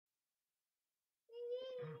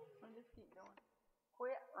keep going.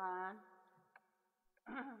 Quit, Ryan.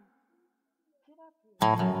 Get up here.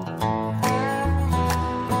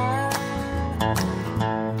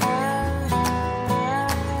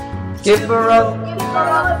 Skip a rope, skip a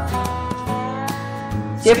rope,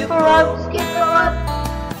 skip a rope, skip a rope.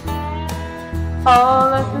 Oh,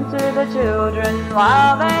 listen to the children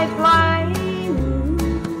while they play.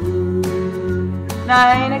 Now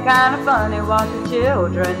ain't it kind of funny what the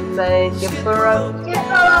children say? Skip a rope, skip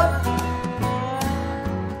a rope.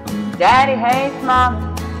 Daddy hates mommy,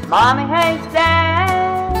 mommy hates dad.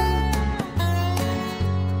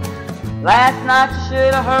 Last night you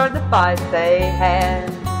should have heard the fight they had.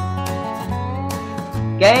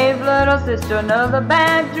 Gave little sister another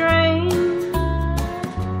bad dream.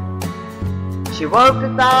 She woke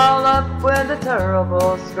us all up with a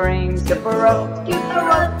terrible scream. Skip a rope, skip a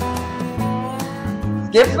rope,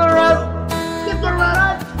 skip a rope, skip a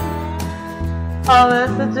rope. Oh,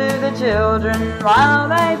 listen to the children while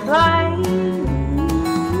they play.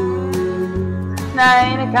 Now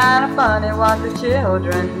ain't it kind of funny what the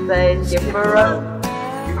children say? Skip a rope.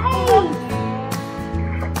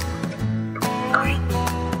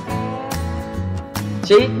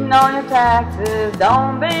 Cheating on your taxes,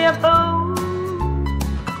 don't be a fool.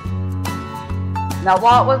 Now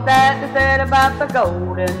what was that they said about the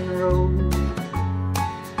golden rule?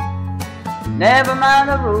 Never mind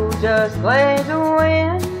the rule, just play to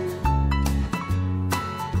win.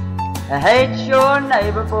 Hate your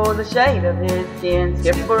neighbor for the shade of his skin.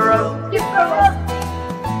 Skip a rope, skip a rope,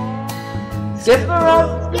 skip a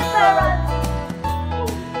rope, skip a rope.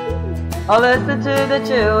 Oh, listen to the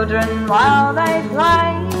children while they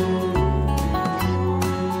play.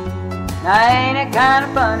 Now ain't it kind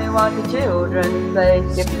of funny what the children say?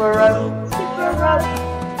 Skip a rope, skip a rope.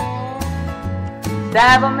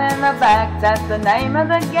 Stab 'em in the back, that's the name of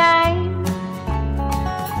the game.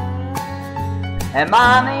 And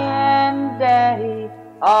mommy and daddy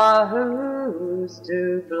are who's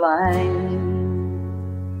to blame.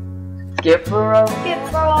 Skip a rope,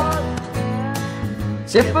 skip a rope,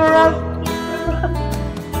 skip a rope.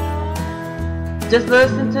 Just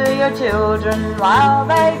listen to your children while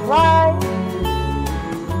they play.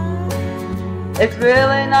 It's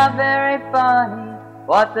really not very funny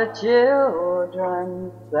what the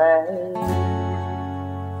children say.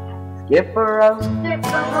 Skip a rope, skip a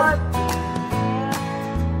rope,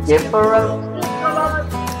 skip a rope,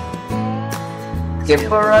 skip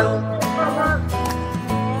a rope,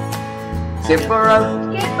 skip a rope,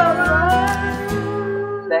 skip a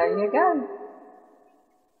rope. There you go.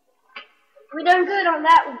 We done good on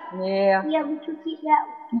that one. Yeah. Yeah, we should keep that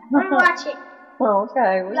one. We'll watch it.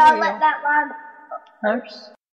 Okay, we I'll will. let that line. Oops.